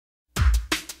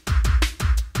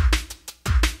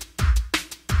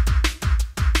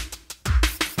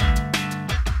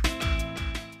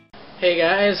Hey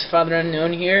guys, Father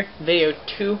Unknown here, video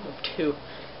 2 of 2.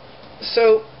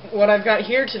 So, what I've got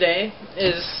here today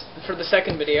is, for the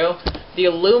second video, the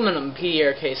aluminum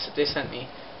PDAir case that they sent me.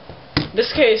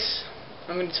 This case,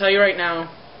 I'm going to tell you right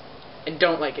now, I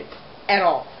don't like it. At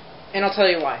all. And I'll tell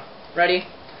you why. Ready?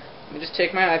 Let me just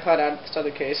take my iPod out of this other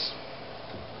case.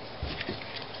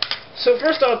 So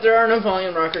first off, there are no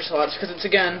volume rocker slots, because it's,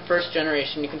 again, first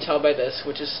generation, you can tell by this,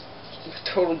 which is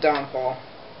a total downfall.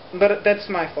 But that's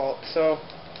my fault, so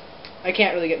I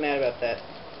can't really get mad about that.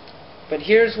 But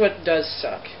here's what does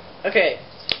suck. Okay,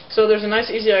 so there's a nice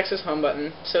easy access home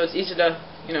button, so it's easy to,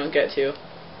 get to.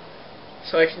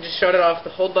 So I can just shut it off.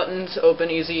 The whole button's open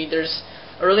easy. There's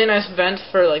a really nice vent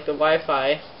for like the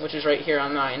Wi-Fi, which is right here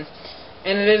on mine.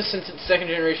 And it is, since it's second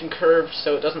generation curved,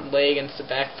 so it doesn't lay against the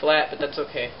back flat, but that's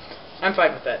okay. I'm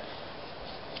fine with that.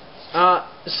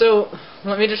 So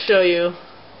let me just show you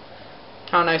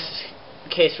how nice this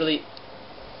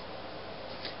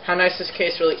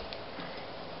case really,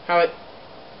 how it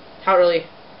really,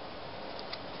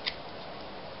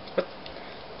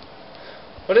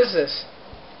 what is this?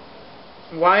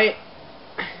 Why,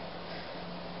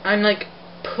 I'm like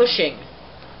pushing.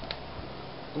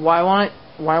 Why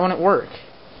won't it work?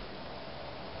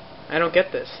 I don't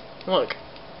get this. Look.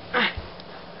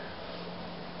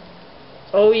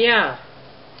 Oh yeah,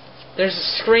 there's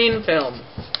a screen film.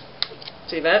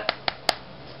 See that?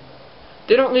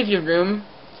 They don't leave you room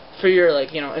for your,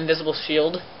 invisible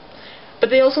shield, but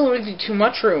they also leave you too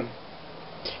much room.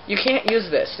 You can't use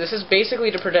this. This is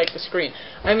basically to protect the screen.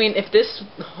 I mean, if this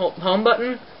home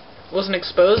button wasn't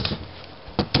exposed,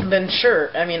 then sure,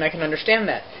 I can understand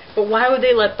that. But why would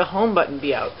they let the home button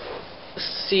be out?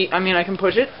 See, I can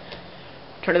push it,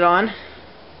 turn it on,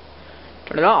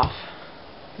 turn it off.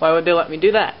 Why would they let me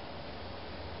do that?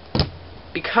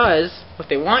 Because what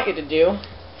they want you to do,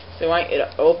 they want you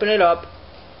to open it up,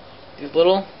 this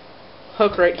little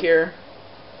hook right here,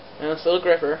 and this little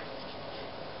gripper.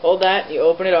 Hold that, you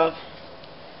open it up,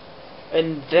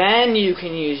 and then you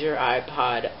can use your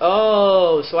iPod.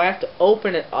 Oh, so I have to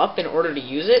open it up in order to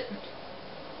use it?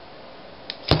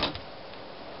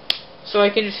 So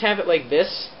I can just have it like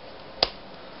this?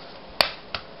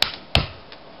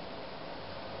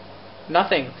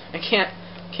 Nothing. I can't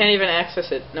even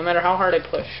access it, no matter how hard I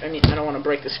push. I don't want to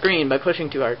break the screen by pushing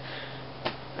too hard.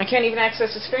 I can't even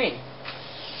access the screen.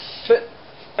 But,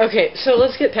 okay, so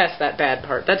let's get past that bad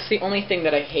part. That's the only thing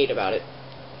that I hate about it.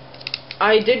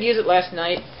 I did use it last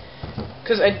night,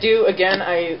 because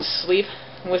I sleep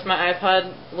with my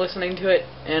iPod listening to it,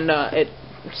 and it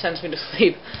sends me to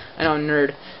sleep. I know I'm a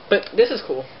nerd. But this is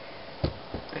cool,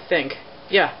 I think.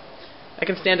 Yeah, I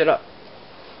can stand it up,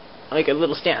 like a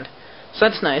little stand. So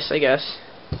that's nice, I guess.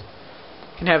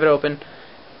 Can have it open.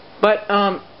 But,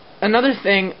 another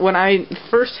thing, when I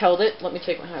first held it, let me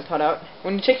take my iPod out.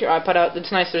 When you take your iPod out,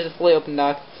 it's nice, there's a fully open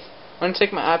dock. When you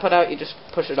take my iPod out, you just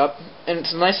push it up, and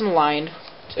it's nice and lined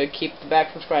to keep the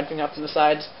back from scratching up to the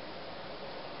sides.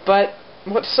 But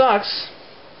what sucks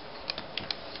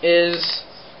is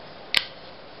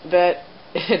that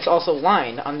it's also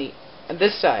lined on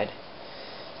this side.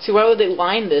 See, why would they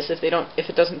line this if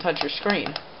it doesn't touch your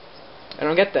screen? I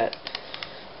don't get that.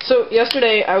 So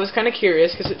yesterday I was kind of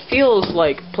curious because it feels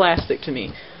like plastic to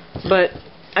me, but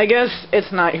I guess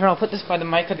it's not. Here, I'll put this by the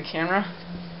mic of the camera.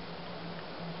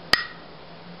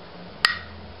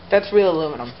 That's real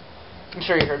aluminum. I'm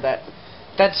sure you heard that.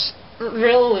 That's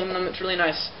real aluminum. It's really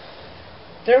nice.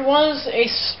 There was a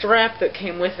strap that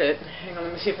came with it. Hang on,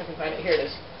 let me see if I can find it. Here it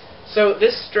is. So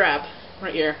this strap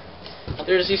right here,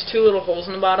 there's these two little holes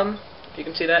in the bottom. If you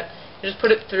can see that, you just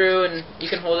put it through, and you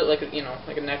can hold it like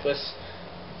a necklace.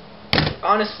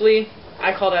 Honestly,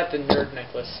 I call that the nerd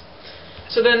necklace.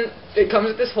 So then it comes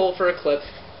with this hole for a clip.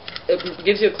 It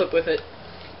gives you a clip with it.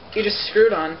 You just screw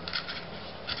it on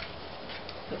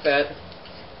like that,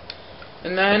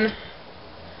 and then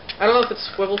I don't know if it's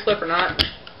a swivel clip or not.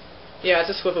 Yeah, it's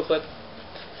a swivel clip,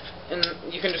 and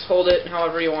you can just hold it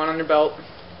however you want on your belt.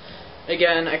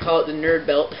 Again, I call it the nerd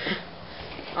belt.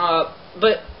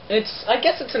 But I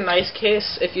guess it's a nice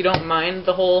case if you don't mind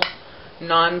the whole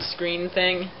non-screen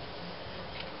thing.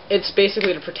 It's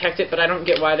basically to protect it, but I don't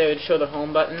get why they would show the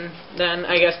home button then.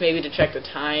 I guess maybe to check the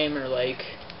time or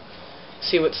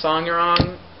see what song you're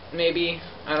on, maybe.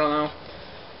 I don't know.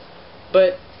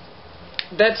 But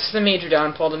that's the major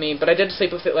downfall to me. But I did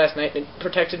sleep with it last night. It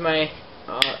protected my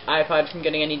iPod from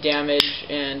getting any damage,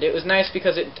 and it was nice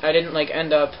because I didn't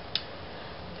end up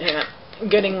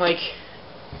getting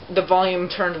the volume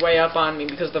turned way up on me,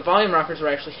 because the volume rockers were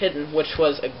actually hidden, which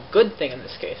was a good thing in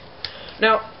this case.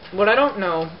 Now, what I don't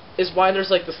know is why there's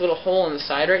this little hole in the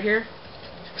side right here.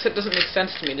 because it doesn't make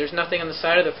sense to me. There's nothing on the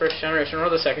side of the first generation or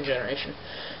the second generation.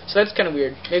 So that's kind of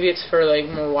weird. Maybe it's for like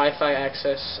more Wi-Fi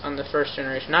access on the first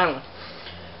generation. I don't know.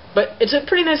 But it's a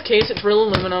pretty nice case. It's real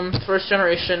aluminum. First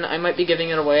generation. I might be giving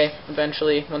it away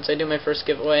eventually once I do my first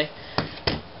giveaway.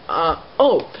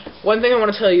 One thing I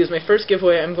want to tell you is my first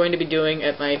giveaway I'm going to be doing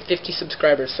at my 50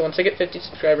 subscribers. So once I get 50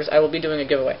 subscribers, I will be doing a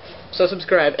giveaway. So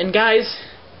subscribe. And guys,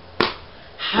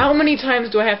 how many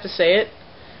times do I have to say it?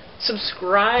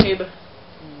 Subscribe,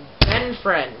 then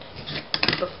friend.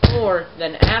 Before,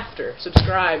 then after.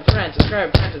 Subscribe, friend,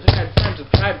 subscribe, friend, subscribe, friend,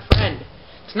 subscribe, friend.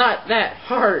 It's not that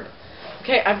hard.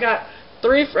 Okay, I've got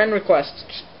 3 friend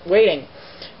requests waiting.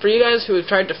 For you guys who have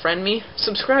tried to friend me,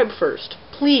 subscribe first.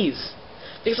 Please.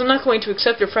 Because I'm not going to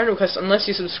accept your friend request unless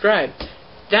you subscribe.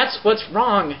 That's what's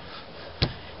wrong.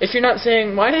 If you're not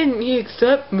saying, why didn't he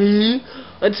accept me?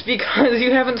 It's because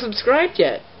you haven't subscribed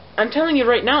yet. I'm telling you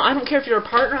right now, I don't care if you're a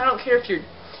partner, I don't care if you're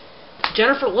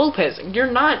Jennifer Lopez. You're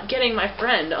not getting my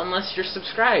friend unless you're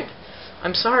subscribed.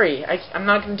 I'm sorry. I'm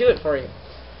not going to do it for you.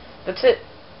 That's it.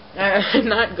 I'm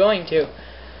not going to.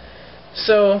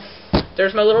 So,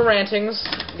 there's my little rantings.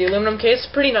 The aluminum case,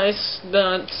 pretty nice.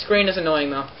 The screen is annoying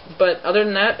though. But other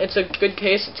than that, it's a good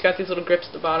case. It's got these little grips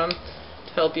at the bottom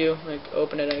to help you like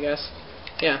open it, I guess.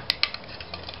 Yeah.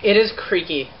 It is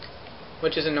creaky,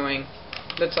 which is annoying.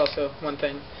 That's also one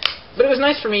thing. But it was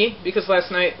nice for me because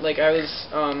last night, like, I was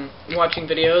watching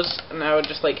videos and I would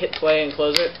just like hit play and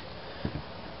close it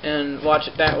and watch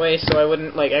it that way, so I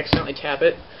wouldn't like accidentally tap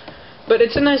it. But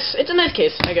it's a nice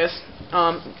case, I guess.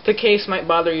 The case might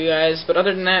bother you guys, but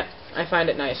other than that, I find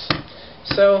it nice.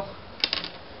 So,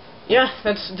 yeah,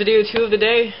 that's video 2 of the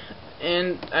day,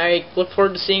 and I look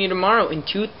forward to seeing you tomorrow in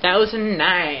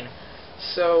 2009.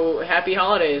 So, happy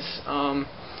holidays.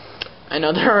 I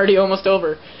know they're already almost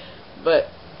over, but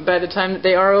by the time that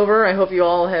they are over, I hope you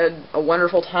all had a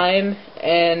wonderful time,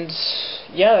 and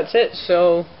yeah, that's it.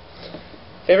 So,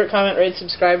 favorite, comment, rate,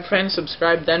 subscribe, friend,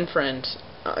 subscribe, then friend.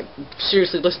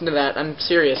 Seriously, listen to that. I'm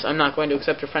serious. I'm not going to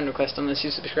accept your friend request unless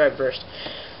you subscribe first.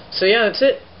 So yeah, that's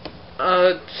it.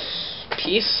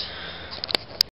 Peace.